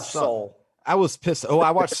was go watch Soul. I was pissed. Oh,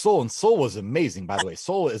 I watched Soul, and Soul was amazing, by the way.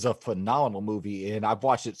 Soul is a phenomenal movie, and I've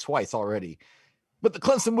watched it twice already. But the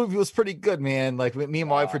Clemson movie was pretty good, man. Like, me and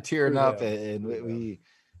my wife were tearing up, and we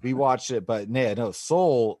watched it. But no,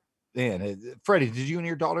 Soul, man. Freddie, did you and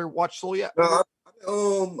your daughter watch Soul yet? No,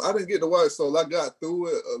 I didn't get to watch Soul. I got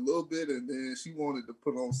through it a little bit, and then she wanted to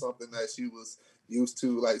put on something that she was used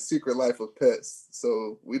to, like Secret Life of Pets.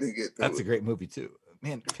 So we didn't get through. That's a great movie too,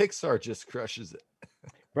 man. Pixar just crushes it.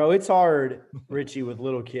 Bro, it's hard, Richie, with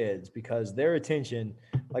little kids because their attention,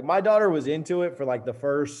 like my daughter was into it for like the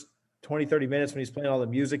first 20, 30 minutes when he's playing all the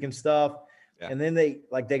music and stuff. Yeah. And then they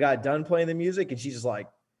got done playing the music and she's just like,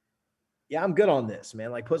 yeah, I'm good on this,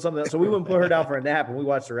 man. Like, put something else. So we wouldn't put her down for a nap and we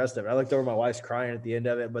watched the rest of it. I looked over, my wife's crying at the end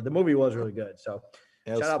of it, but the movie was really good. So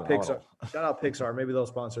shout out Pixar. Maybe they'll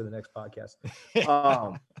sponsor the next podcast.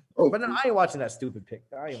 But no, I ain't watching that stupid pick.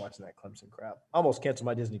 I ain't watching that Clemson crap. I almost canceled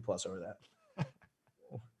my Disney Plus over that.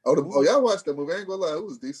 Y'all watched that movie. I ain't gonna lie, it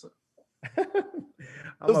was decent. It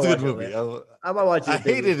was a good movie. I might watch it. I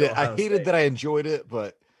hated it. I hated that I enjoyed it,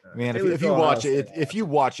 but man, if you watch it,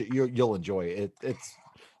 you'll enjoy it. It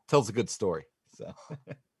tells a good story. So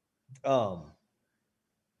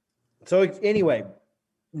anyway,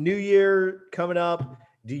 New Year coming up.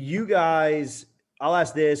 Do you guys? I'll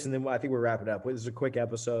ask this, and then I think we're wrapping up. This is a quick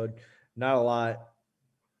episode, not a lot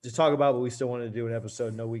to talk about, but we still wanted to do an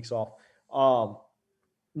episode. No weeks off.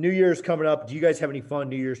 New Year's coming up. Do you guys have any fun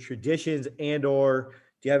New Year's traditions and/or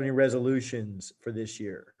do you have any resolutions for this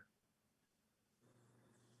year?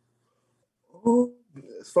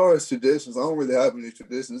 As far as traditions, I don't really have any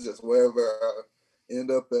traditions. Just wherever I end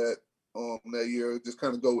up at that year, just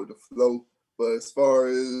kind of go with the flow. But as far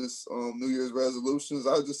as New Year's resolutions,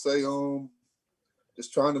 I would just say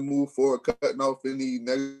just trying to move forward, cutting off any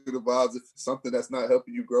negative vibes. If it's something that's not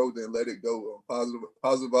helping you grow, then let it go.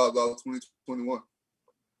 Positive vibes all 2021.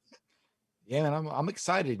 Yeah, man, I'm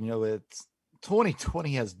excited. It's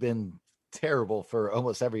 2020 has been terrible for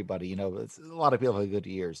almost everybody. You know, it's, a lot of people have good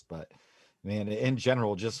years, but man, in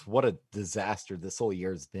general, just what a disaster this whole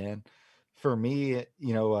year has been. For me,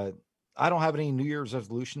 you know, I don't have any New Year's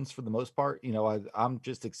resolutions for the most part. You know, I'm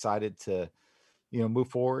just excited to, you know, move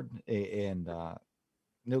forward and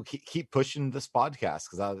you know, keep pushing this podcast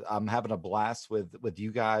because I'm having a blast with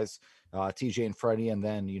you guys, TJ and Freddie, and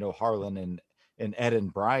then you know Harlan and Ed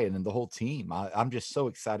and Brian and the whole team. I'm just so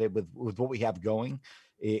excited with what we have going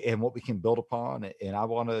and what we can build upon, and I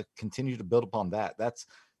want to continue to build upon that.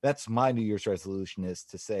 That's my New Year's resolution, is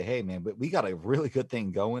to say, hey man, but we got a really good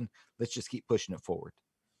thing going. Let's just keep pushing it forward.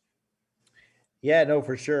 Yeah, no,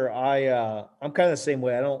 for sure. I'm kind of the same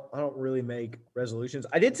way. I don't really make resolutions.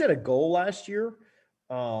 I did set a goal last year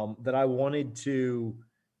that I wanted to.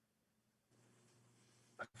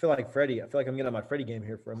 I feel like Freddie. I feel like I'm getting on my Freddie game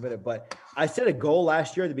here for a minute, but I set a goal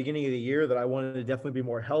last year at the beginning of the year that I wanted to definitely be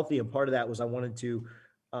more healthy, and part of that was I wanted to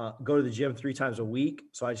go to the gym 3 times a week.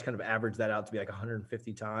 So I just kind of averaged that out to be like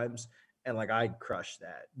 150 times, and like I crushed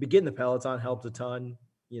that. But getting the Peloton helped a ton.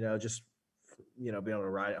 You know, just being able to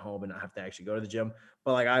ride at home and not have to actually go to the gym.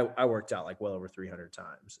 But like I worked out like well over 300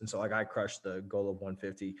 times, and so like I crushed the goal of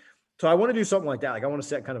 150. So I want to do something like that. Like I want to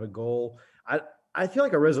set kind of a goal. I feel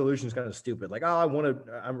like a resolution is kind of stupid. Like, oh,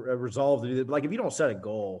 I'm resolved to do that. But like if you don't set a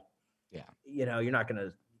goal, Yeah, you know, you're not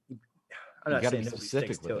gonna. I'm you not got to saying be nobody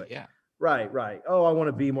sticks specific to with it. it. Yeah. Right. Oh, I want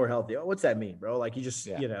to be more healthy. Oh, what's that mean, bro? Like you just,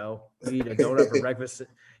 Yeah. you know, you eat a donut for breakfast.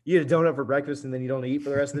 You eat a donut for breakfast and then you don't eat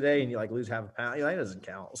for the rest of the day and you like lose half a pound. You know, that doesn't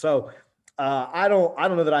count. So I don't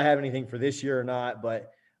know that I have anything for this year or not,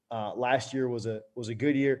 but last year was a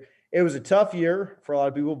good year. It was a tough year for a lot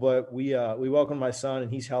of people, but we welcomed my son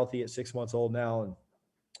and he's healthy at 6 months old now. And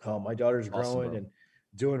my daughter's Awesome, growing bro. and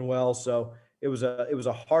doing well. So it was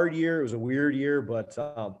a hard year. It was a weird year, but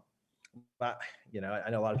you know, I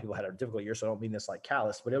know a lot of people had a difficult year, so I don't mean this like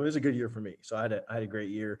callous, but it was a good year for me. So I had a great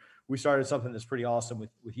year. We started something that's pretty awesome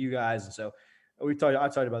with you guys, and so I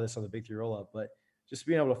talked about this on the Big Three Roll Up, but just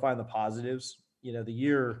being able to find the positives. You know, the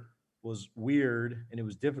year was weird and it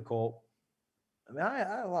was difficult. I mean, I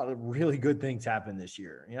had a lot of really good things happen this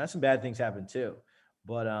year. You know, some bad things happened too,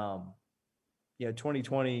 but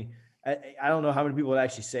 2020. I don't know how many people would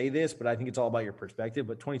actually say this, but I think it's all about your perspective.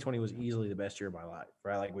 But 2020 was easily the best year of my life,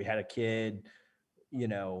 right? Like we had a kid, you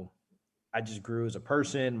know, I just grew as a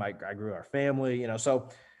person. I grew our family, you know, so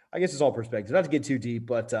I guess it's all perspective. Not to get too deep,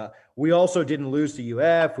 but we also didn't lose to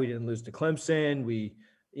UF. We didn't lose to Clemson. We,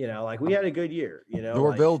 you know, like we had a good year, you know,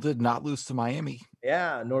 Norvell did not lose to Miami.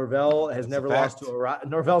 Yeah. Norvell has That's never lost to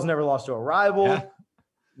Norvell's never lost to a rival. Yeah.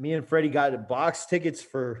 Me and Freddie got box tickets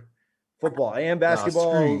for football and No,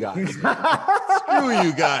 basketball. screw you guys. Screw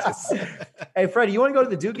you guys. Hey, Freddie, you want to go to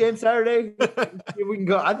the Duke game Saturday? We can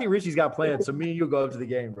go. I think Richie's got plans, so me and you'll go up to the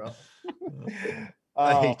game, bro.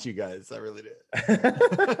 I hate you guys. I really do.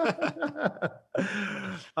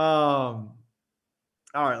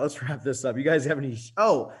 All right, let's wrap this up. You guys have any?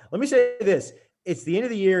 Oh, let me say this. It's the end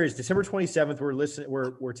of the year. It's December 27th.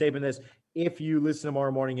 We're taping this. If you listen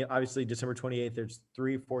tomorrow morning, obviously December 28th, there's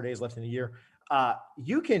 3-4 days left in the year.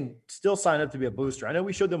 You can still sign up to be a booster. I know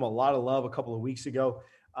we showed them a lot of love a couple of weeks ago.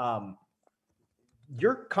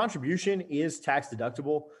 Your contribution is tax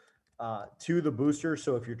deductible to the booster.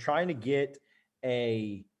 So if you're trying to get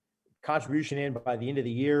a contribution in by the end of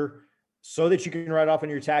the year so that you can write off on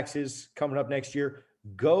your taxes coming up next year,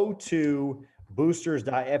 go to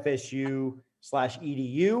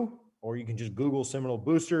boosters.fsu/edu, or you can just Google Seminole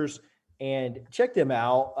Boosters and check them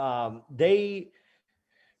out. They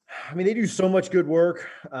do so much good work.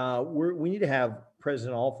 We need to have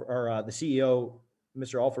President Alford or the CEO,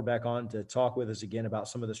 Mr. Alford, back on to talk with us again about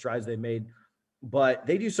some of the strides they've made. But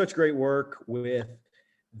they do such great work with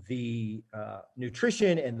the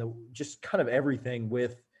nutrition and the just kind of everything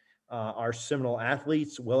with our Seminole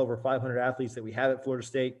athletes, well over 500 athletes that we have at Florida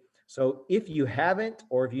State. So if you haven't,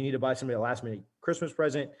 or if you need to buy somebody a last minute Christmas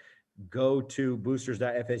present, go to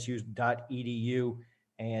boosters.fsu.edu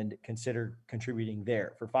and consider contributing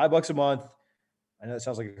there for $5 a month. I know that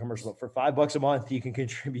sounds like a commercial, but for $5 a month, you can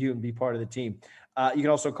contribute and be part of the team. You can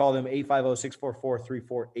also call them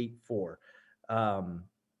 850-644-3484. All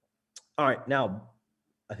right. Now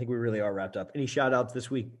I think we really are wrapped up. Any shout outs this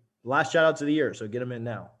week? Last shout outs of the year. So get them in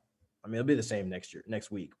now. I mean, it'll be the same next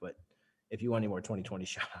week, but if you want any more 2020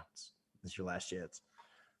 shout outs, this is your last chance.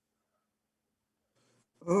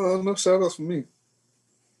 No shout outs for me.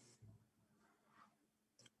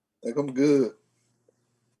 I think I'm good.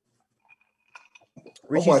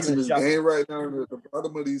 I'm watching this game right now. The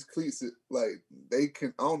bottom of these cleats, like I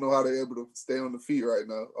don't know how they're able to stay on the feet right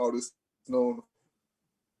now. All this snow.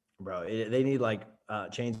 Bro, they need like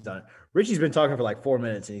changed on it. Richie's been talking for like 4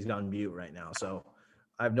 minutes and he's gone mute right now. So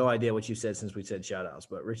I have no idea what you said since we said shout outs,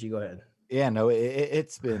 but Richie, go ahead. Yeah, no,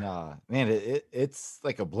 it's been man, it's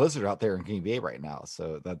like a blizzard out there in Green Bay right now.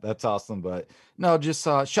 So that's awesome. But no, just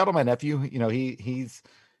shout out my nephew. You know, he's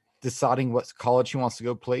deciding what college he wants to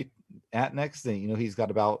go play at next. And you know, he's got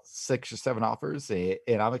about 6 or 7 offers,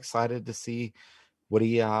 and I'm excited to see what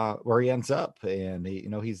he where he ends up. And you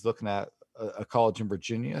know, he's looking at a college in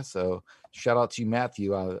Virginia. So shout out to you,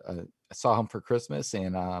 Matthew. I saw him for Christmas,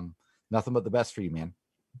 and nothing but the best for you, man.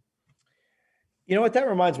 You know what? That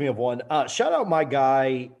reminds me of one. Shout out my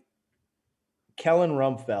guy, Kellen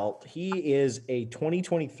Rumfelt. He is a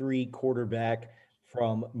 2023 quarterback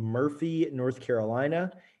from Murphy, North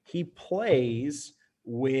Carolina. He plays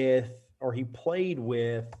with, or he played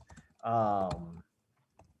with, oh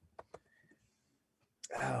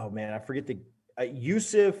man, I forget the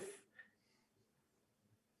Yusuf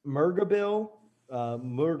Murgabil.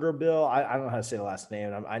 Murgabil. I don't know how to say the last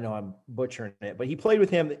name. I know I'm butchering it, but he played with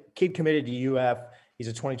him. The kid committed to UF. He's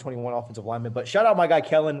a 2021 offensive lineman. But shout out my guy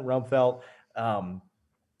Kellen Rumfelt. I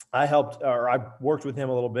worked with him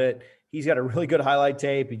a little bit. He's got a really good highlight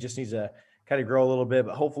tape. He just needs to kind of grow a little bit,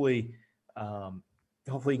 but hopefully he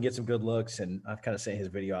can get some good looks. And I've kind of sent his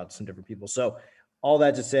video out to some different people. So all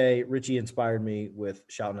that to say, Richie inspired me with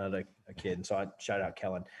shouting out a kid. And so I shout out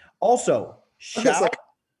Kellen. Also, I'm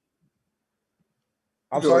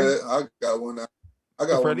sorry. Ahead. I got one. I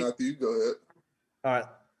got one after you. Go ahead. All right.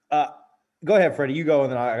 Go ahead, Freddie. You go,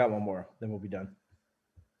 and then I got one more. Then we'll be done.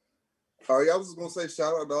 All right. I was just going to say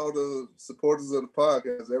shout out to all the supporters of the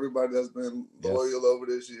podcast. Everybody that's been loyal over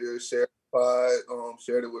this year. Shared the pod,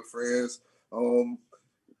 shared it with friends.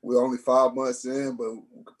 We're only 5 months in, but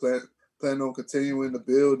plan on continuing to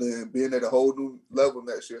build and being at a whole new level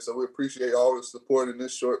next year. So we appreciate all the support in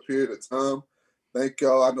this short period of time. Thank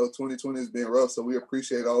y'all. I know 2020 has been rough, so we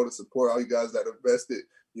appreciate all the support, all you guys that invested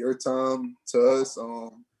your time to us.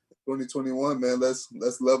 2021, man, let's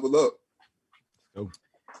level up. Oh.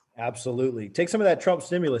 Absolutely. Take some of that Trump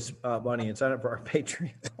stimulus money and sign up for our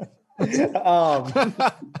Patreon.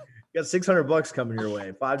 Got $600 coming your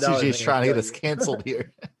way. $5. CJ's trying to get us canceled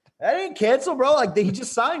here. That ain't canceled, bro. Like he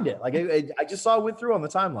just signed it. Like I just saw it went through on the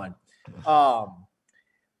timeline.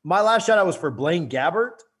 My last shout out was for Blaine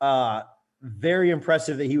Gabbert. Very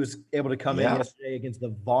impressive that he was able to come in yesterday against the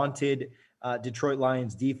vaunted Detroit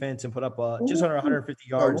Lions defense and put up just under 150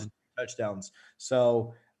 yards and touchdowns.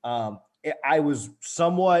 So I was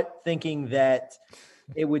somewhat thinking that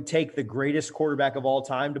it would take the greatest quarterback of all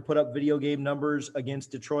time to put up video game numbers against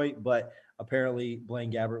Detroit, but apparently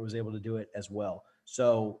Blaine Gabbert was able to do it as well.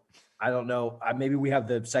 So I don't know. Maybe we have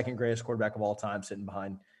the second greatest quarterback of all time sitting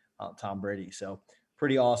behind Tom Brady. So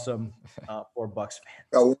pretty awesome for Bucs fans.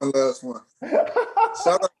 Got one last one.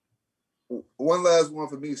 One last one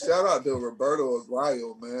for me. Shout out to Roberto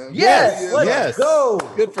Aguayo, man. Yes. Go.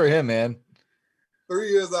 Good for him, man. 3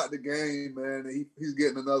 years out the game, man. And he's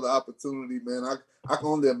getting another opportunity, man. I can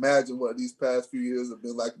only imagine what these past few years have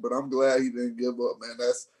been like, but I'm glad he didn't give up, man.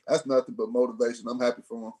 That's nothing but motivation. I'm happy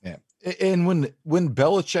for him. Yeah. And when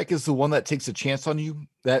Belichick is the one that takes a chance on you,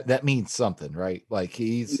 that means something, right? Like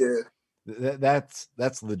that's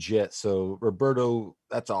legit. So Roberto,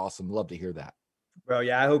 that's awesome. Love to hear that. Bro,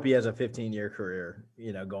 yeah, I hope he has a 15-year career,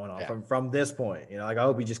 going on from this point. I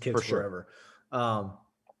hope he just kicks forever.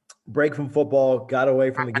 Break from football, got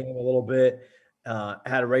away from the game a little bit,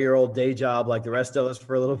 had a regular old day job like the rest of us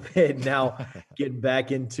for a little bit. Now getting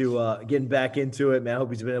back into it, man. I hope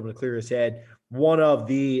he's been able to clear his head. One of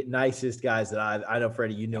the nicest guys that I know,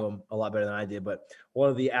 Freddie, you knew him a lot better than I did, but one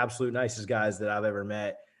of the absolute nicest guys that I've ever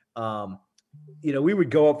met. We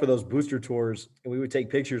would go up for those booster tours and we would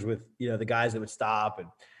take pictures with, the guys that would stop and,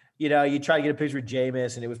 you try to get a picture with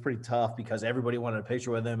Jameis and it was pretty tough because everybody wanted a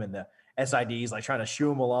picture with him and the SIDs like trying to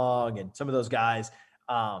shoo him along and some of those guys.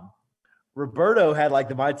 Roberto had like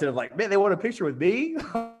the mindset of like, man, they want a picture with me.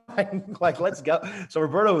 like, let's go. So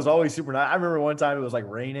Roberto was always super nice. I remember one time it was like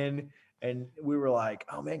raining and we were like,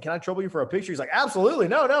 oh man, can I trouble you for a picture? He's like, absolutely.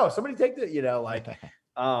 No, somebody take the,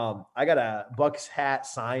 I got a Bucs hat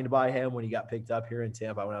signed by him when he got picked up here in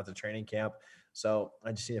Tampa. I went out to training camp. So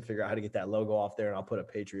I just need to figure out how to get that logo off there and I'll put a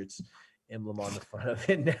Patriots emblem on the front of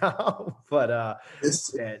it now. But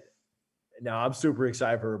no, I'm super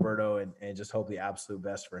excited for Roberto and just hope the absolute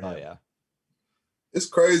best for him. Oh yeah. It's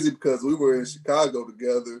crazy because we were in Chicago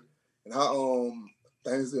together and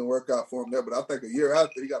things didn't work out for him there. But I think a year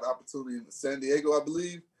after he got an opportunity in San Diego, I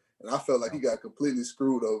believe. And I felt like he got completely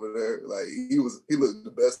screwed over there. Like he looked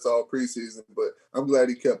the best all preseason, but I'm glad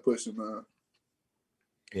he kept pushing on.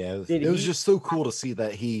 Yeah, it was just so cool to see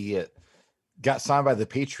that he got signed by the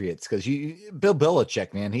Patriots, because Bill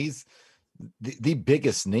Belichick, man, he's the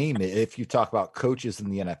biggest name if you talk about coaches in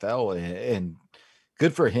the NFL, and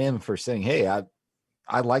good for him for saying, hey,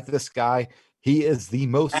 I like this guy. He is the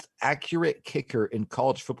most accurate kicker in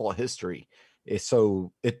college football history.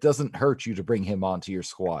 So it doesn't hurt you to bring him onto your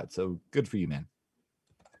squad. So good for you, man.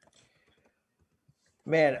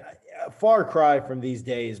 Man, a far cry from these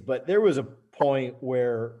days, but there was a point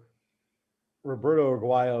where Roberto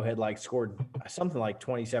Aguayo had like scored something like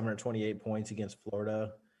 27 or 28 points against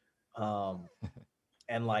Florida.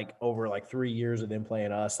 And like over like 3 years of them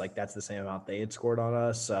playing us, like that's the same amount they had scored on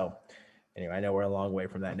us. So anyway, I know we're a long way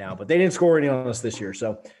from that now, but they didn't score any on us this year.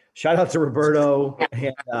 So shout out to Roberto,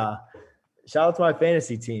 and shout out to my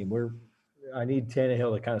fantasy team. I need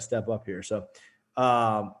Tannehill to kind of step up here. So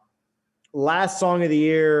last song of the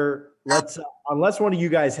year. Let's unless one of you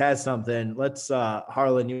guys has something, let's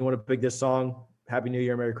Harlan, you want to pick this song? Happy New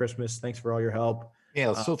Year, Merry Christmas. Thanks for all your help. Yeah,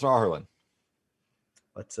 let's still throw Harlan.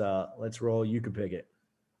 Let's roll. You can pick it.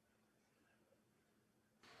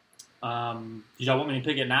 You don't want me to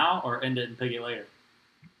pick it now or end it and pick it later?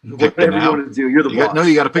 Whatever you want to do. You're the boss. No,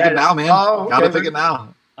 you got to pick it now, man. Oh, okay. Got to pick it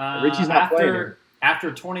now. Richie's not playing. After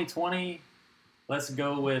 2020, let's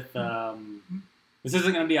go with this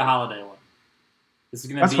isn't going to be a holiday one. This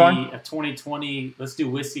is going to be fine. A 2020. Let's do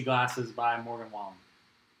Whiskey Glasses by Morgan Wallen.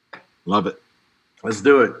 Love it. Let's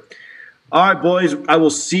do it. All right, boys. I will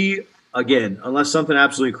see again, unless something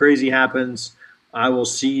absolutely crazy happens. I will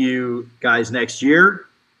see you guys next year.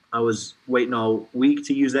 I was waiting all week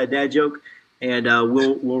to use that dad joke, and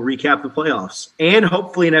we'll recap the playoffs and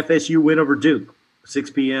hopefully an FSU win over Duke, 6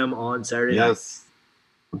 p.m. on Saturday night. Yes.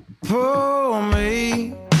 Pour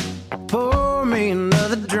me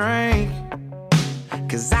another drink,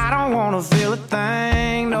 'cause I don't wanna feel a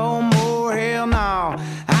thing no more, hell no.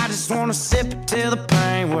 I just wanna sip it till the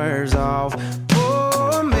pain wears off.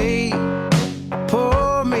 Pour me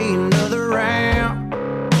another round.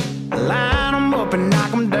 Line them up and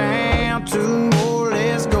knock them down. 2 more,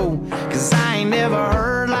 let's go. 'Cause I ain't never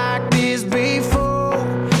heard like this before.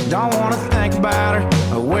 Don't wanna think about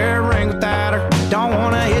her or wear a ring without her. Don't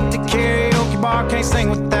wanna hit the karaoke bar, can't sing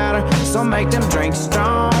without her. So make them drinks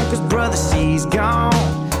strong, 'cause brother, she's gone.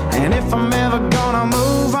 And if I'm ever gonna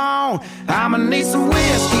move on, I'ma need some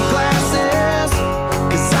whiskey glasses,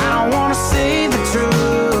 'cause I don't wanna see the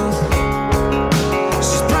truth.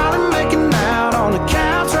 She's probably making out on the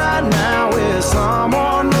couch right now with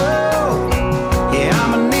someone new. Yeah,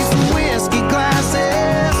 I'ma need some whiskey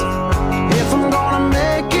glasses if I'm gonna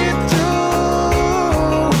make it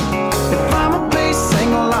through. If I'ma be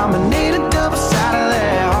single, I'ma need a double shot of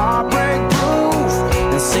that heartbreak proof,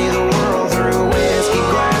 and see the world through whiskey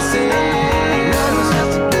glasses. Nothing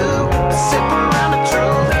left to do but sip around the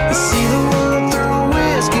truth and see the world through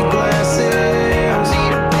whiskey glasses.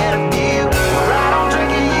 Need a better view where I don't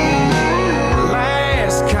drink it.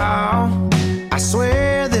 Last call, I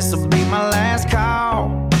swear this'll be my last call.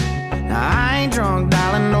 Now, I ain't drunk,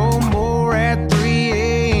 darling, no more at 3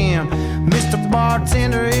 a.m. Mr.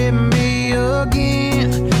 Bartender, hit me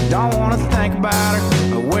again. Don't wanna think about her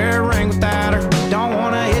or wear a ring without her. Don't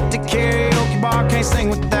wanna hit the karaoke bar, can't sing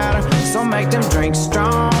without her. So make them drinks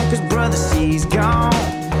strong, 'cause brother, she's gone.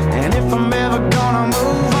 And if I'm ever gonna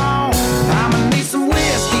move on, I'ma need some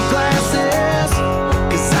whiskey glasses,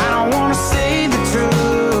 'cause I don't wanna see the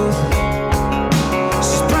truth.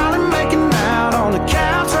 She's probably making out on the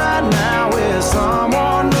couch right now with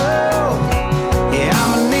someone new. Yeah,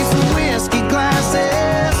 I'ma need some whiskey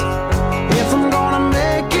glasses if I'm gonna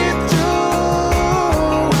make it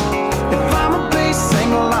through. If I'ma be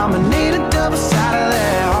single, I'ma need a double shot of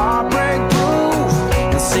that heartbreak proof,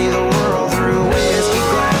 and see the world through whiskey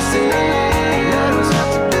glasses. Nothing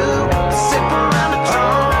left to do but sip around the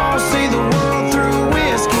truth. See the world through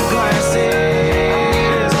whiskey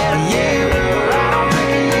glasses. Yeah, I don't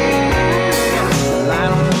drink it.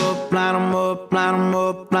 Line 'em up, line 'em up, line 'em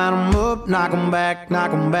up, line 'em up. Knock 'em back,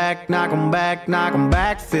 knock 'em back, knock 'em back, knock 'em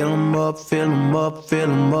back. Fill 'em up, fill 'em up, fill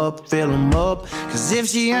 'em up, fill 'em up. 'Cause if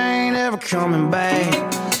she ain't ever coming back,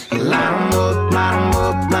 line 'em up, line 'em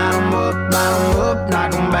up, line 'em up, line 'em up.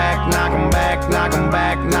 Knock 'em back, knock 'em back, knock 'em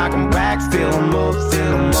back, knock 'em back. Fill 'em up,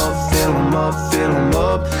 fill 'em up, fill 'em up, fill 'em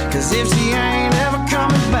up. 'Cause if she ain't ever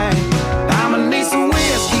coming back.